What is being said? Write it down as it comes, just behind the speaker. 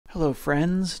Hello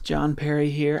friends, John Perry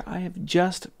here. I have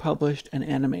just published an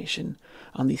animation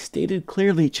on the Stated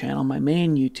Clearly channel, my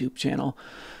main YouTube channel,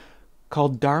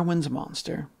 called Darwin's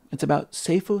Monster. It's about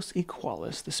Psaphos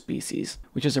equalis, the species,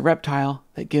 which is a reptile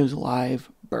that gives live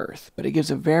birth, but it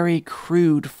gives a very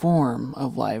crude form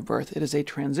of live birth. It is a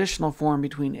transitional form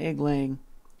between egg-laying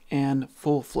and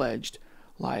full-fledged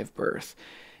live birth.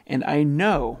 And I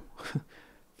know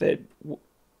that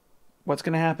what's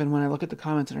going to happen when I look at the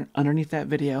comments underneath that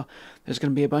video, there's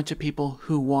going to be a bunch of people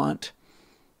who want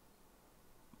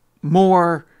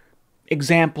more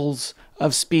examples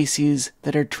of species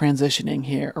that are transitioning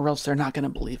here, or else they're not going to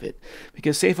believe it.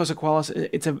 Because Psaphos equalis,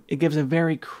 it gives a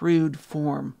very crude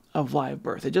form of live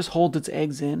birth. It just holds its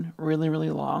eggs in really, really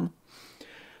long.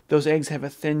 Those eggs have a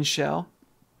thin shell,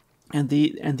 and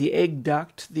the egg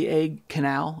duct, the egg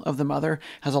canal of the mother,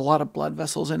 has a lot of blood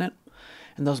vessels in it.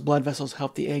 And those blood vessels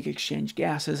help the egg exchange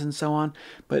gases and so on.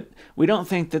 But we don't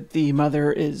think that the mother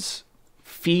is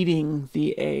feeding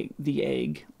the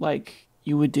egg like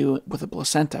you would do with a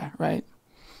placenta, right?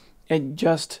 It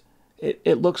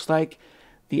looks like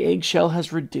the eggshell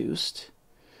has reduced,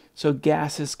 so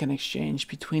gases can exchange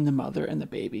between the mother and the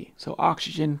baby. So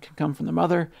oxygen can come from the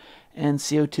mother, and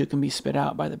CO2 can be spit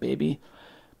out by the baby.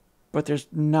 But there's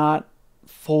not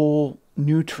full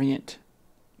nutrient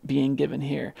being given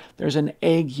here. There's an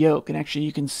egg yolk, and actually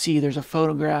you can see there's a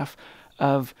photograph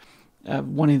of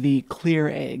one of the clear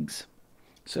eggs.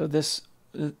 So this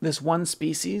one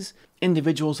species,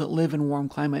 individuals that live in warm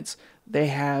climates, they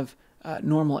have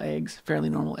normal eggs, fairly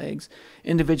normal eggs.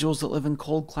 Individuals that live in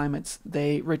cold climates,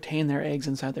 they retain their eggs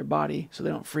inside their body so they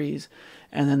don't freeze,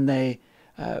 and then they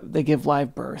give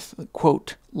live birth,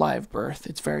 quote, live birth.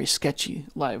 It's very sketchy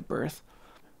live birth.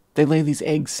 They lay these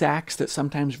egg sacs that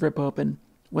sometimes rip open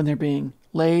when they're being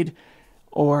laid,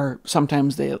 or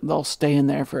sometimes they'll stay in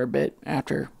there for a bit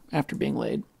after being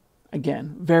laid.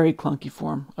 Again, very clunky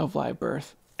form of live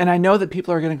birth. And I know that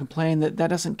people are going to complain that that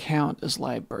doesn't count as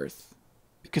live birth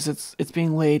because it's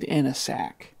being laid in a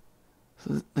sac.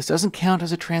 So this doesn't count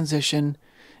as a transition.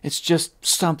 It's just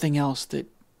something else that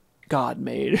God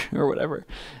made or whatever.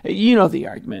 You know the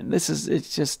argument.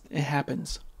 It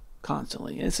happens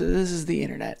constantly. This is the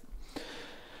internet.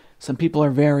 Some people are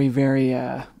very, very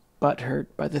butthurt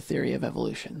by the theory of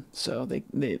evolution, so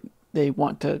they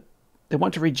want to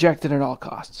reject it at all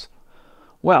costs.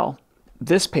 Well,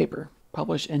 this paper,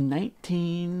 published in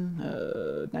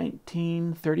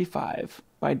 1935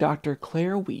 by Dr.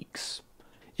 Claire Weekes,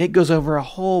 it goes over a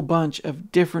whole bunch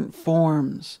of different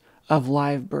forms of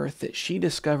live birth that she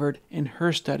discovered in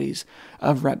her studies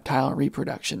of reptile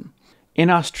reproduction. In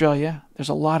Australia, there's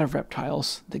a lot of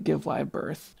reptiles that give live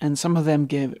birth, and some of them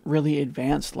give really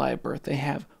advanced live birth. They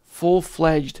have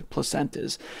full-fledged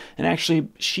placentas. And actually,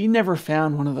 she never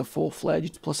found one of the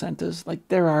full-fledged placentas. Like,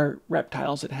 there are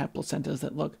reptiles that have placentas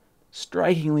that look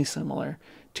strikingly similar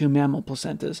to mammal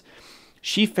placentas.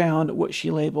 She found what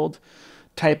she labeled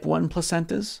type 1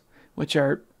 placentas, which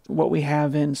are what we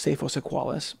have in Psaphos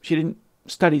equalis. She didn't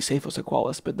study Psaphos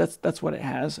equalis, but that's what it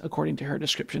has, according to her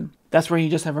description. That's where you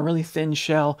just have a really thin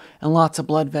shell and lots of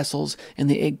blood vessels in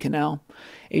the egg canal.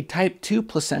 A type 2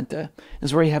 placenta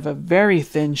is where you have a very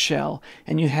thin shell,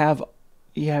 and you have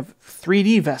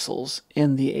 3D vessels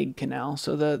in the egg canal,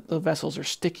 so the vessels are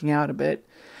sticking out a bit.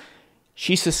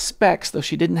 She suspects, though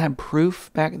she didn't have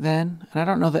proof back then, and I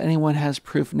don't know that anyone has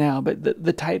proof now, but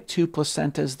the type 2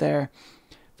 placentas there,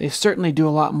 they certainly do a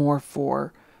lot more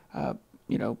for,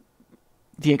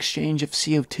 the exchange of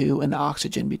CO2 and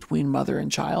oxygen between mother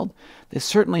and child. They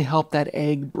certainly help that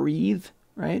egg breathe,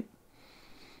 right?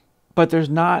 But there's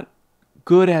not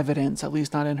good evidence, at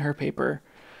least not in her paper,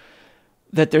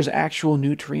 that there's actual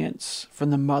nutrients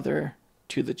from the mother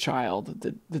to the child,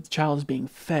 that the child is being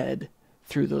fed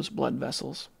through those blood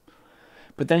vessels.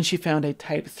 But then she found a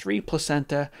type 3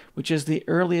 placenta, which is the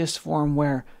earliest form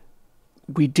where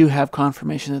we do have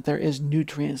confirmation that there is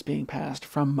nutrients being passed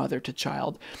from mother to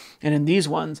child. And in these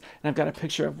ones, and I've got a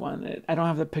picture of one. I don't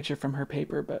have the picture from her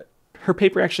paper, but her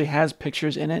paper actually has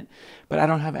pictures in it, but I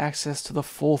don't have access to the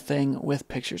full thing with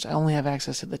pictures. I only have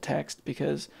access to the text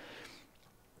because,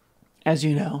 as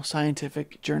you know,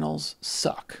 scientific journals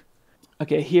suck.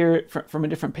 Okay, here from a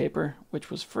different paper,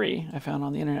 which was free, I found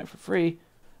on the internet for free,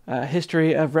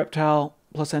 History of Reptile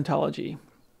Placentology.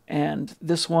 And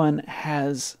this one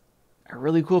has a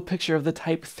really cool picture of the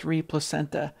type 3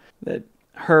 placenta that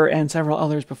her and several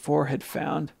others before had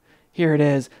found. Here it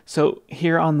is. So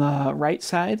here on the right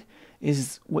side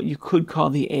is what you could call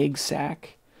the egg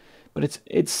sac, but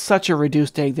it's such a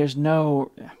reduced egg. You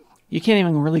can't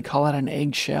even really call it an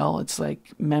egg shell. It's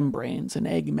like membranes, an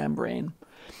egg membrane.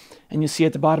 And you see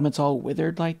at the bottom it's all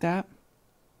withered like that.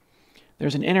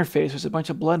 there's an interface. There's a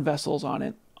bunch of blood vessels on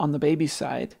it on the baby's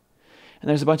side, and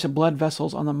there's a bunch of blood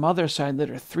vessels on the mother's side that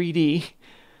are 3D,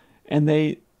 and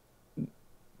they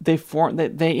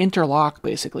interlock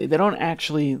basically. They don't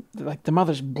actually, like, the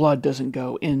mother's blood doesn't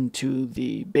go into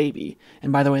the baby.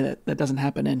 And by the way, that doesn't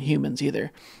happen in humans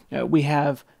either.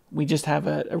 We just have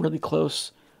a really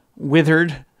close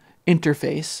withered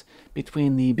interface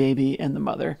between the baby and the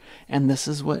mother, and this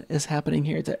is what is happening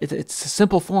here. It's a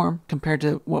simple form compared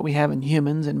to what we have in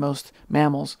humans and most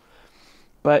mammals,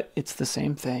 but it's the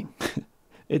same thing.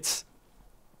 It's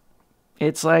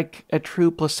like a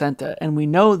true placenta, and we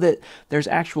know that there's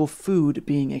actual food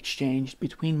being exchanged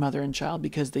between mother and child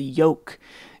because the yolk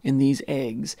in these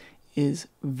eggs is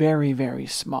very, very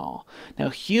small. Now,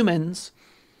 humans,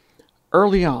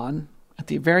 early on, at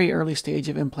the very early stage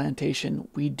of implantation,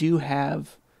 we do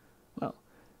have, well,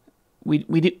 we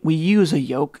use a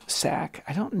yolk sac.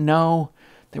 I don't know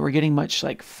that we're getting much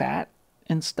like fat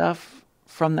and stuff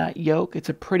from that yolk. It's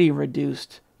a pretty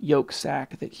reduced yolk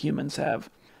sac that humans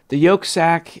have. The yolk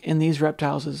sac in these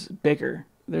reptiles is bigger.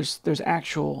 There's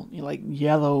actual, like,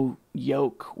 yellow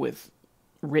yolk with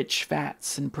rich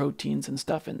fats and proteins and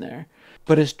stuff in there,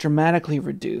 but it's dramatically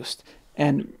reduced.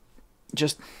 And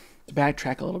just to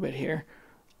backtrack a little bit here,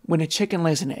 when a chicken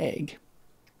lays an egg,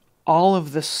 all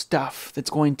of the stuff that's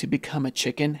going to become a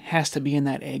chicken has to be in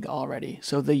that egg already.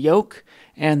 So the yolk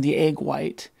and the egg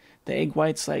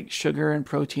white's like sugar and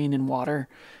protein and water,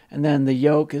 and then the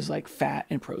yolk is like fat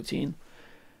and protein.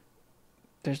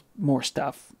 There's more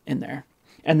stuff in there.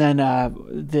 And then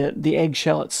the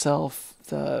eggshell itself,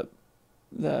 the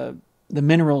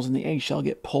minerals in the eggshell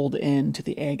get pulled into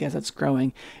the egg as it's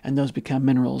growing, and those become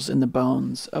minerals in the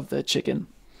bones of the chicken.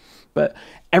 But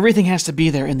everything has to be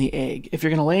there in the egg. If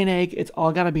you're going to lay an egg, it's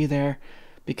all got to be there,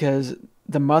 because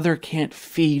the mother can't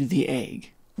feed the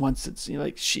egg once it's,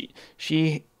 like,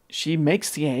 she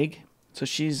makes the egg, so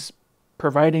she's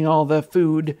providing all the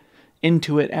food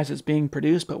into it as it's being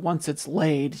produced, but once it's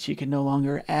laid, she can no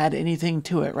longer add anything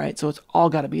to it, right? So it's all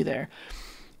got to be there.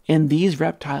 In these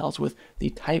reptiles with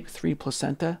the type 3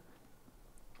 placenta,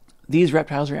 these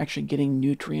reptiles are actually getting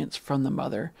nutrients from the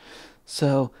mother.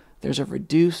 So there's a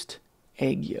reduced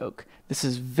egg yolk. This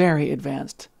is very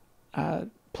advanced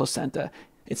placenta.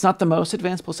 It's not the most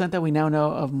advanced placenta. We now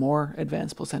know of more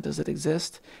advanced placentas that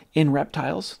exist in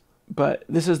reptiles, but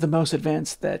this is the most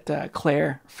advanced that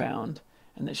Claire found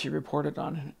and that she reported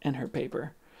on in her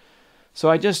paper. So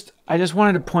I just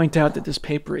wanted to point out that this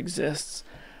paper exists.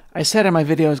 I said in my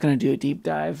video I was going to do a deep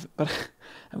dive, but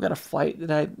I've got a flight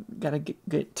that I got to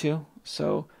get to,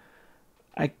 so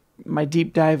my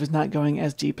deep dive is not going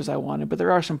as deep as I wanted, but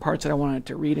there are some parts that I wanted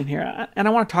to read in here, and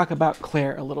I want to talk about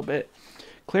Claire a little bit.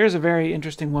 Claire is a very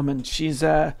interesting woman. She was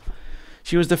the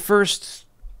first.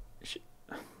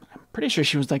 I'm pretty sure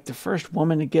she was like the first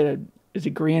woman to get a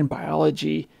degree in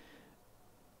biology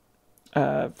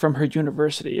from her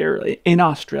university in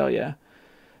Australia.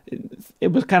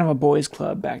 It was kind of a boys'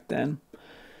 club back then.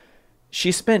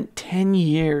 She spent 10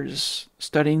 years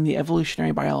studying the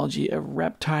evolutionary biology of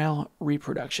reptile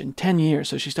reproduction. 10 years.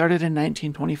 So she started in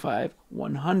 1925,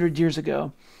 100 years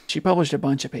ago. She published a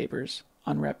bunch of papers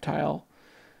on reptile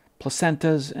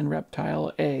placentas and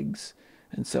reptile eggs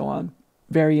and so on.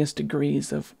 Various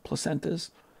degrees of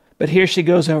placentas. But here she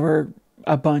goes over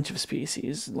a bunch of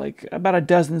species, like about a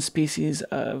dozen species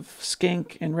of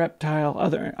skink and reptile,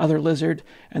 other lizard,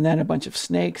 and then a bunch of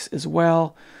snakes as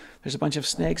well. There's a bunch of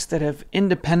snakes that have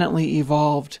independently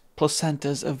evolved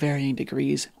placentas of varying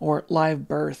degrees, or live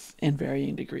birth in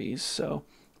varying degrees, so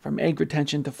from egg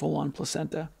retention to full-on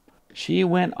placenta. She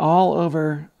went all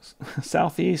over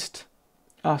Southeast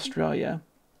Australia,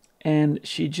 and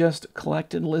she just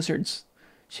collected lizards.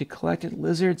 She collected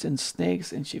lizards and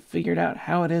snakes, and she figured out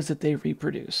how it is that they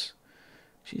reproduce.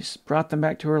 She brought them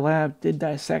back to her lab, did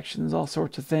dissections, all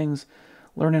sorts of things,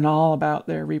 learning all about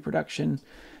their reproduction,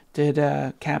 did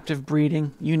captive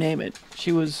breeding, you name it.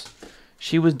 She was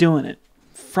doing it.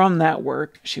 From that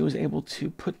work, she was able to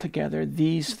put together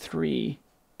these 3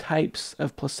 types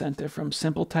of placenta, from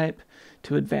simple type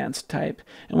to advanced type,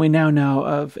 and we now know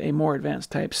of a more advanced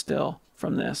type still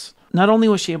from this. Not only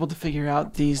was she able to figure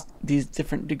out these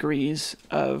different degrees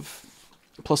of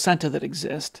placenta that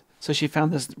exist, so she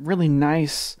found this really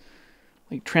nice,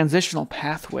 like, transitional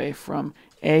pathway from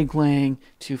egg laying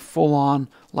to full-on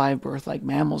live birth like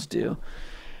mammals do,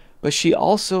 but she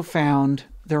also found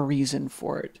the reason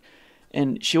for it.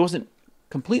 And she wasn't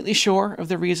completely sure of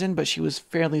the reason, but she was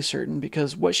fairly certain,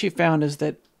 because what she found is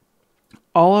that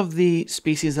all of the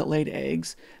species that laid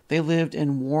eggs, they lived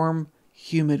in warm,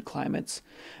 humid climates.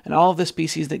 And all of the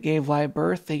species that gave live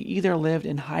birth, they either lived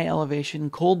in high elevation,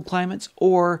 cold climates,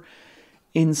 or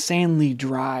insanely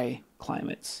dry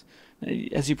climates.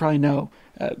 As you probably know,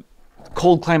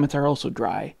 cold climates are also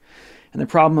dry. And the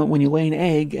problem when you lay an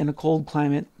egg in a cold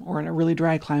climate or in a really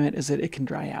dry climate is that it can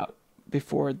dry out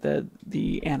before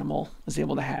the animal is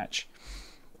able to hatch.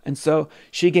 And so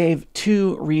she gave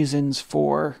two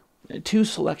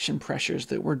selection pressures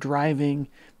that were driving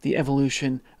the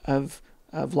evolution of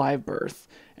live birth.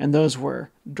 And those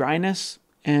were dryness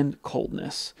and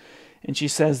coldness. And she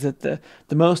says that the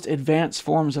most advanced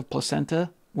forms of placenta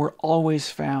were always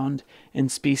found in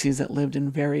species that lived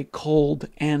in very cold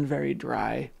and very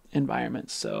dry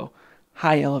environments, so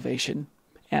high elevation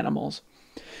animals.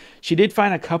 She did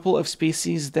find a couple of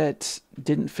species that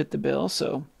didn't fit the bill,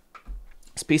 so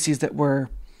species that were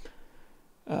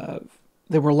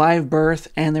live birth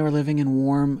and they were living in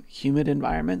warm, humid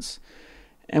environments.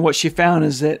 And what she found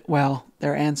is that, well,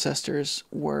 their ancestors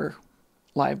were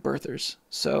live birthers.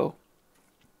 So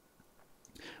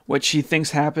what she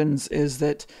thinks happens is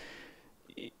that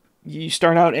you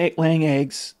start out laying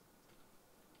eggs,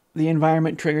 the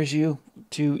environment triggers you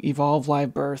to evolve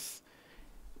live birth.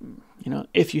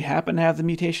 If you happen to have the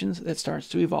mutations, that starts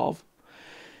to evolve.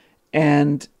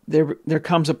 And there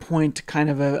comes a point kind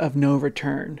of no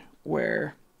return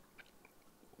where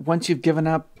once you've given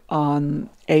up on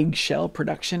eggshell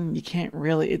production, you can't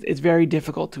really, it's very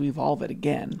difficult to evolve it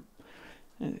again.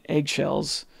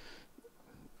 Eggshells,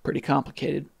 pretty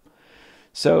complicated.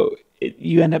 So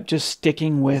you end up just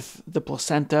sticking with the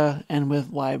placenta and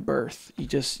with live birth. You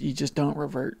just don't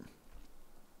revert.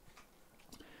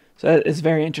 So it's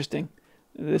very interesting,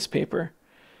 this paper.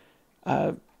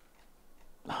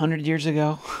 100 years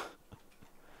ago,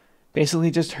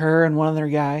 basically just her and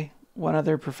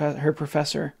her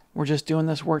professor, were just doing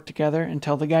this work together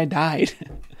until the guy died.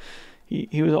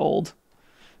 He was old.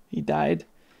 He died.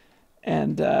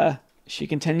 And she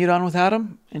continued on without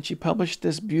him, and she published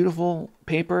this beautiful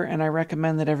paper, and I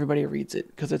recommend that everybody reads it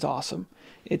because it's awesome.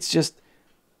 It's just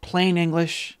plain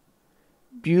English,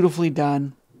 beautifully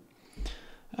done.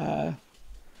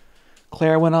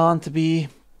 Claire went on to be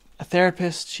a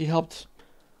therapist. She helped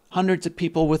hundreds of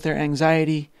people with their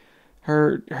anxiety.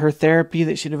 Her therapy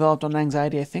that she developed on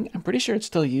anxiety, I'm pretty sure it's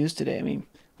still used today. I mean,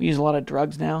 we use a lot of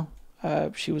drugs now.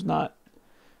 She was not,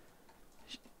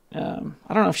 I don't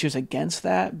know if she was against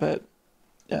that, but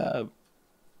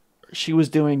she was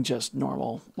doing just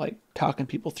normal, like talking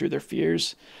people through their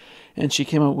fears. And she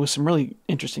came up with some really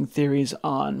interesting theories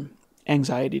on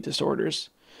anxiety disorders.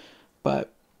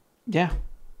 But yeah,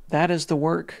 that is the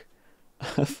work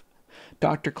of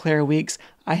Dr. Claire Weekes.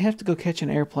 I have to go catch an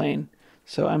airplane,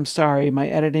 so I'm sorry, my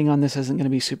editing on this isn't going to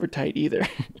be super tight either.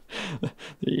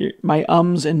 My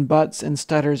ums and buts and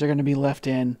stutters are going to be left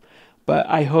in, but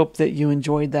I hope that you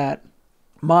enjoyed that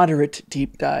moderate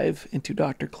deep dive into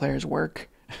Dr. Claire's work.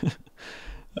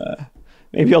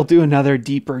 Maybe I'll do another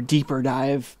deeper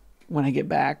dive when I get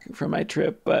back from my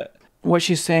trip, but what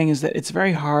she's saying is that it's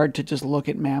very hard to just look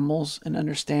at mammals and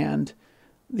understand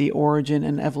the origin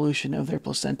and evolution of their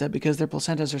placenta because their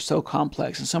placentas are so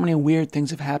complex and so many weird things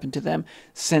have happened to them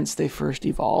since they first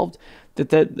evolved that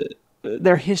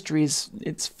their histories,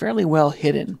 it's fairly well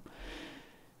hidden.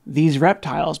 These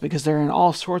reptiles, because they're in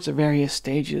all sorts of various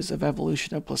stages of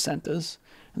evolution of placentas,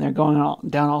 and they're going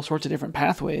down all sorts of different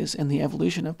pathways in the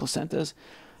evolution of placentas,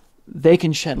 they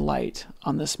can shed light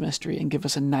on this mystery and give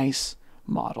us a nice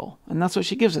model. And that's what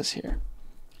she gives us here.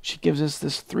 She gives us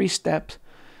this 3 steps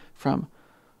from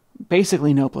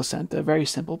basically no placenta, very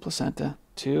simple placenta,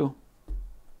 to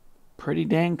pretty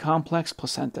dang complex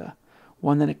placenta,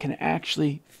 one that it can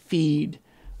actually feed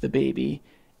the baby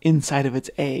inside of its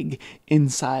egg,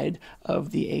 inside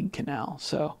of the egg canal.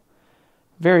 So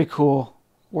very cool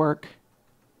work.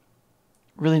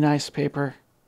 Really nice paper.